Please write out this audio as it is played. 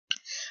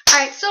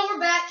Alright, so we're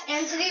back,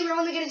 and today we're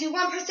only going to do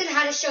one person,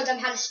 how to show them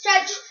how to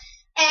stretch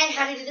and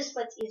how to do the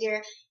splits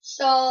easier.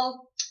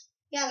 So,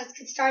 yeah, let's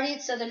get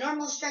started. So the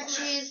normal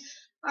stretches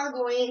are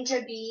going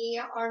to be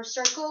arm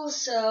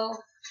circles. So,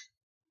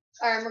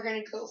 we're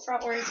going to go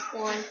frontwards.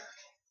 1,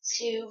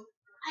 2,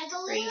 I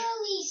can 3,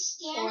 literally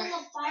stand 4, in the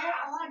fire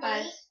all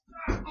day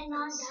 5, and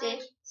not die.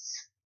 6,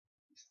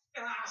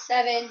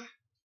 7,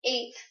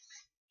 8,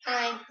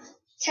 9,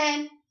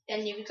 10.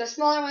 Then you would go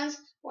smaller ones.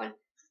 1,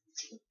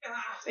 2,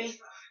 3,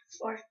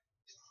 4,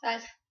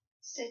 5,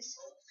 6,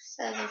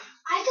 7, I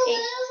can 8,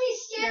 literally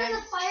stand 9, in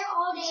the fire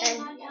all day 10.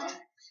 and not die.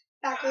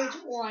 Backwards.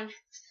 1,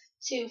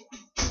 2,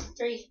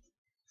 3,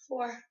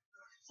 4,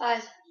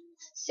 5,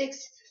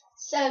 6,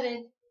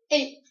 7,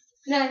 8,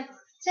 9,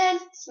 10.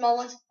 Small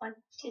ones. 1,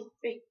 2, 3,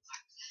 4,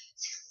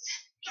 6,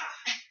 7, 8,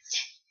 9,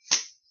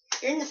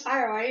 10. You're in the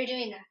fire. Why are you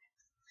doing that?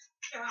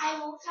 I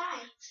won't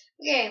die.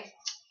 Okay.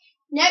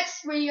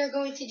 Next, we are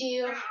going to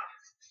do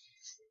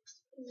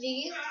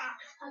these.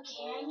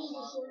 Okay, I need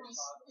to heal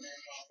myself.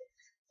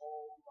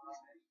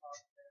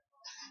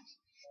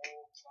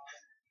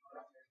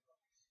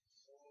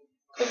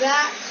 Go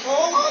back.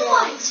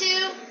 Hold. 1,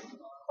 2.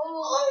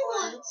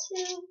 Hold. 1,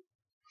 2.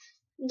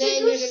 Then Did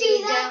you you're gonna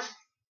see go that?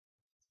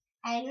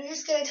 down. And you're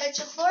just gonna touch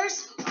the floor.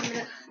 So I'm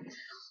gonna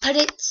put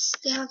it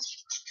down.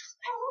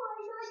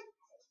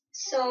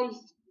 So what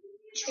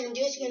you're gonna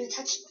do is you're gonna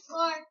touch the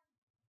floor.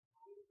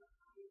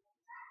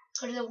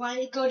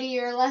 Go to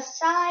your left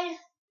side.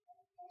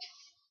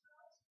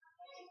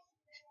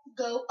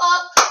 Go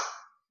up.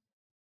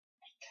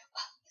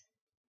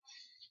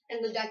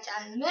 And go back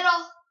down in the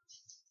middle.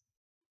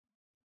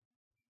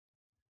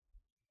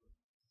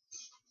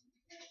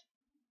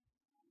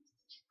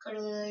 Go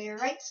to your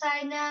right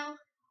side now.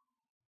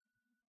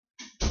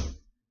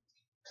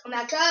 Come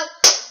back up.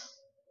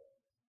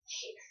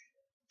 Here.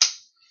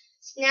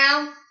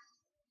 Now,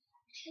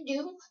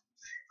 do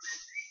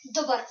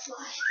the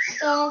butterfly.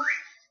 So,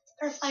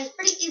 butterfly is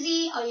pretty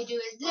easy. All you do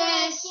is this.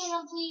 I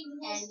can't believe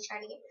And this. try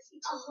to get your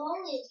feet.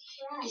 Holy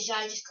crap. You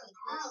gotta just go like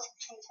this.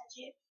 Try to touch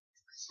it.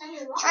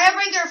 Wow. Try to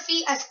bring your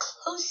feet as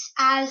close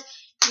as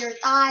your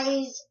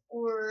thighs,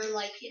 or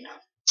like, you know.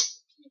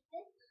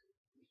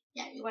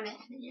 Yeah, you're gonna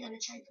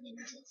try to put it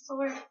into the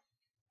floor.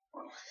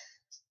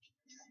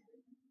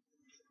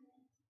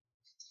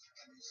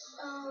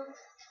 So,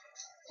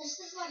 this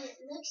is what it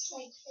looks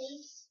like,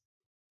 face.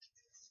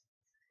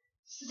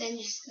 Then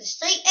you just go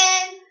straight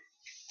in.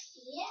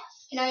 Yeah.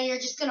 And now you're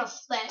just gonna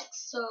flex.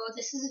 So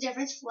this is the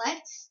difference.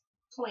 Flex,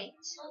 point.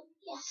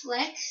 Yeah.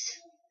 Flex,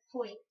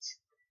 point.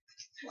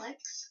 Flex, point.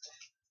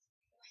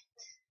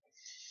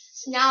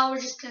 So now we're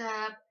just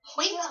gonna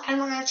point, and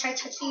we're gonna try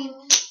touching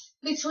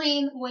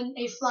between when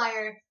a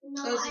flyer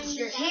goes into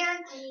your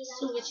hand,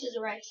 so which is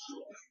right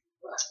here.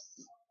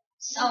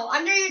 So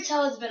under your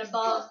toes but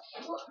above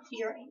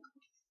your ankle.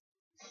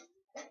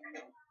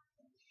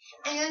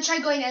 And you're gonna try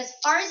going as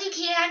far as you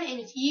can, and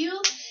if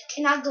you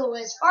cannot go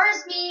as far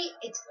as me,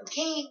 it's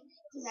okay,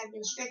 because I've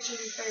been stretching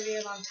for a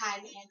very long time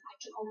and I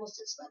can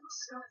almost as well.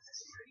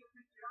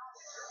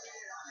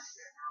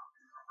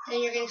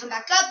 Then you're gonna come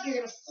back up, you're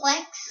gonna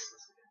flex.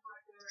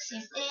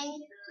 Same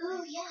thing.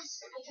 Oh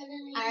yes, I got an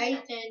idea.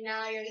 Alright, then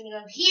now you're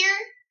gonna go here.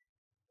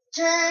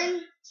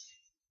 Turn.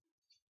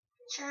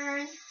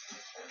 Turn.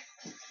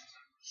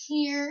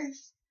 Here.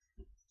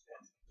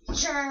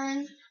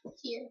 Turn.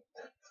 Here.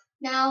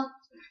 Now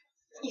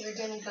you're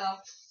gonna go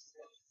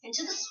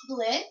into the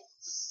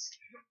splits.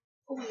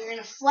 You're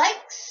gonna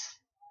flex.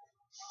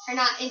 Or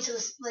not into the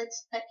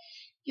splits, but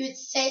you would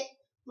sit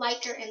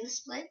like you're in the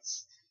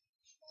splits.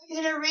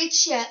 You're gonna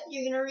reach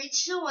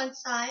to one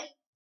side.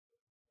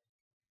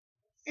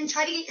 And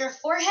try to get your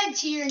forehead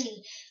to your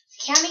knee. If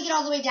you can't make it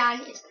all the way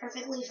down, it's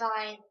perfectly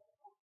fine.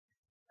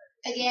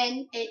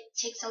 Again, it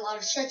takes a lot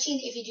of stretching.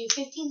 If you do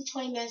 15 to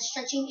 20 minutes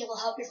stretching, it will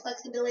help your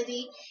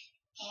flexibility.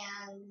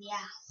 And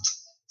yeah,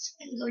 so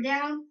we're gonna go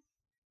down.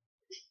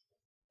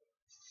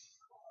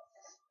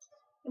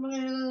 And we're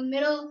gonna go in the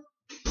middle.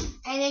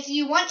 And if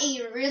you want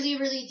a really,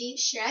 really deep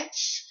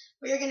stretch,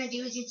 what you're gonna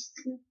do is you're just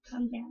gonna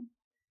come down.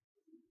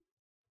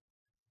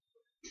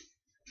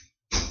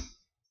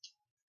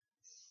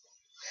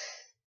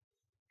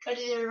 Go to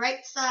the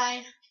right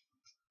side.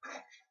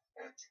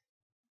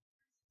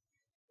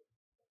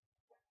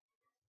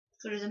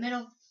 Go to the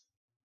middle.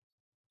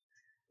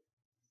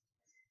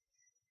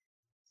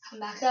 Come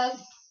back up.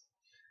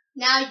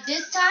 Now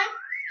this time,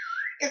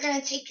 you're going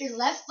to take your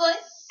left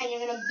foot and you're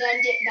going to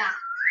bend it back.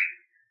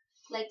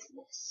 Like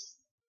this.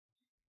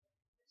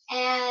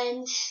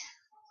 And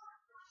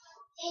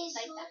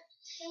like that.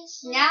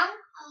 Now,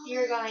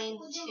 you're going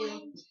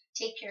to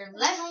take your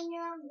left. I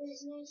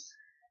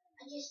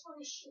just want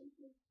to shoot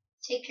you.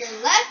 Take your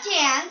left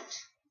hand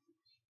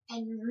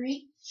and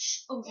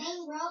reach over.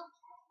 Dang, bro.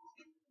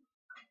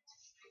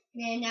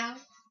 And now,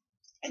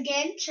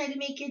 again, try to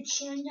make your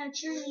chin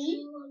touch your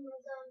knee.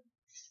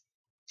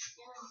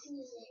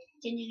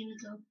 Then you're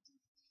gonna go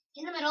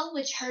in the middle,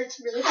 which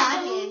hurts really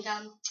bad, and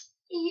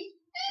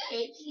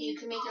you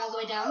can make it all the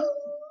way down.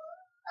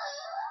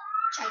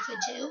 Try to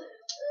too.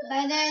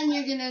 By then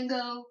you're gonna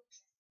go.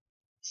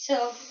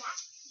 So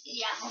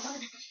yeah, hold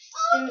on.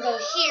 You're gonna go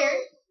here,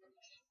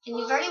 and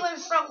you've already went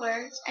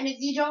frontwards. And if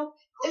you don't,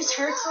 if this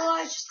hurts a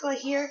lot, just go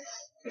here.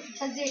 If it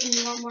does it and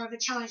you want more of a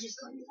challenge, just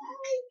go in the back.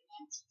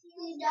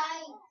 You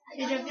died.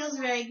 It feels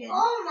very good.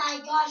 Oh my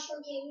gosh,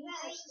 okay.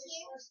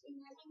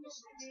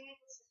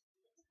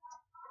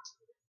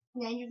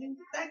 And then you're gonna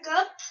go back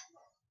up.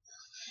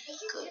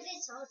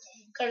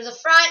 Go to the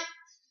front.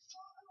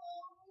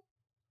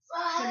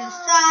 Go to the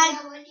side.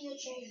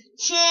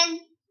 Chin.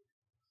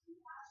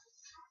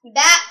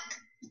 Back.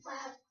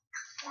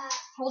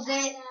 Hold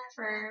it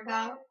for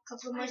about a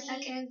couple more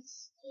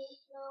seconds.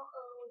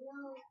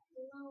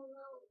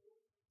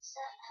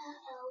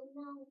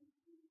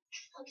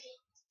 Okay.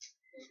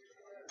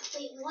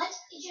 Wait, what?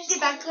 Get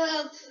back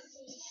up.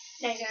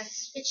 Now you're gonna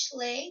switch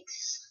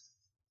legs.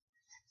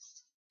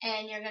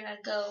 And you're gonna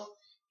go.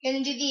 You're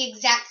gonna do the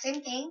exact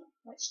same thing.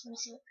 Let me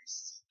see what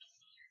first.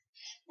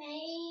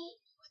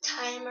 What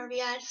time are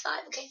we at?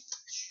 5. Okay.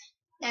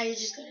 Now you're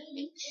just gonna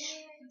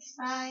reach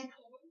 5.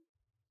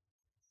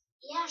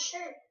 Yeah,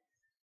 sure.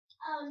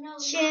 Oh no.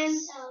 Chin,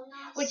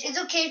 Not which is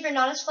okay if you're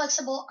not as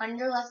flexible on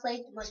your left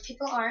leg. Most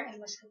people aren't, and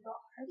most people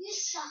are. You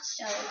suck.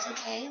 So it's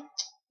okay.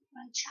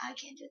 I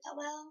can't do it that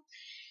well.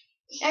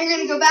 Now you're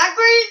gonna go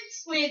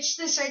backwards, which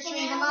this hurts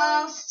me the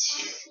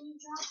most.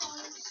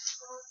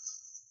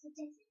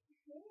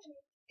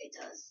 It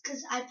does,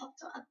 because I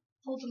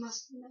pulled the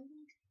muscle in my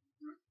leg.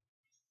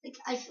 Like,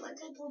 I feel like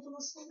I pulled the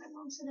muscle in my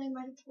mom said I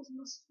might have pulled the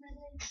muscle in my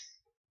leg.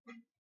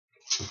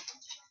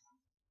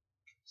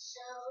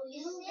 So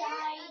you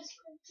died,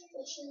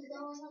 but you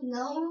don't.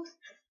 No.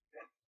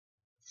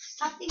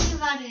 Stop thinking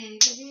about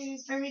it.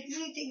 Start making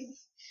me think.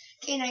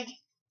 Okay, now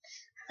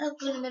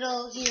up in the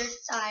middle here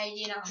side,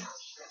 you know.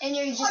 And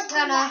you're just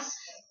gonna,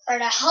 or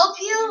to help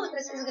you,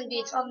 this is gonna be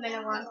a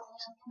 12-minute long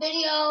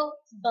video,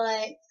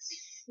 but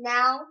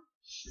now,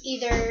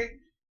 either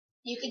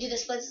you can do the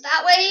splits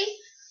that way,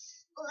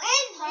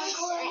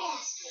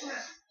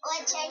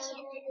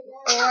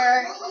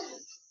 or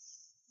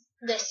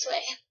this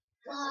way.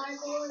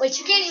 Which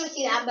you can't even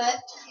see that,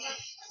 but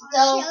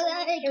so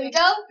here we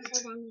go.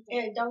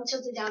 Here, don't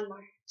tilt it down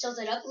more. Tilt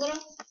it up a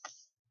little.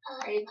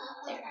 Right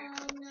there.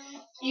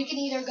 You can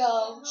either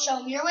go show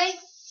them your way.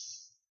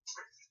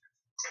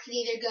 You can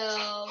either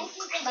go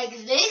like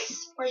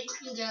this, or you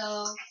can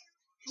go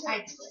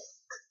side split.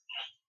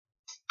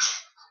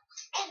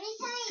 Every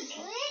time I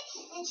do it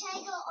and try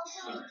to go all the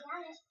way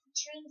down, it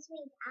turns me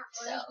that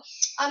way. So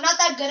I'm not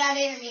that good at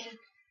it. I mean,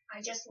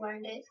 I just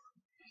learned it.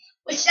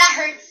 Which that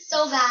hurts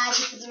so bad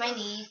because of my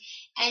knee.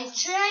 And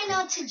try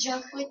not to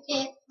jump with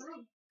it.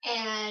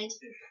 And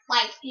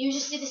like you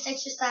just do this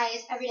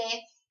exercise every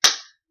day.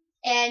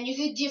 And you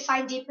could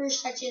find deeper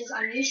stretches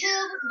on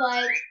YouTube,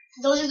 but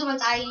those are the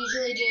ones I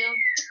usually do.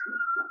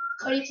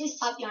 Cody, please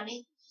stop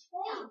yawning.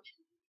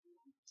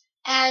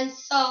 And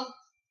so,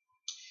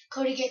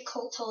 Cody, get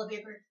cold toilet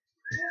paper.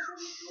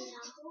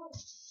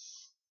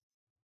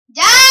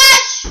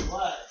 Dash!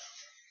 What?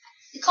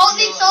 The cold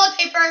needs toilet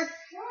paper.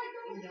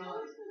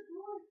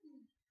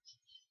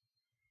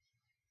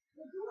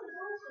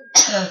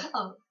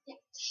 Oh, yeah.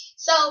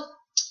 So,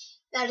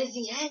 that is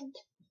the end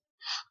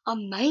of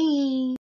mine.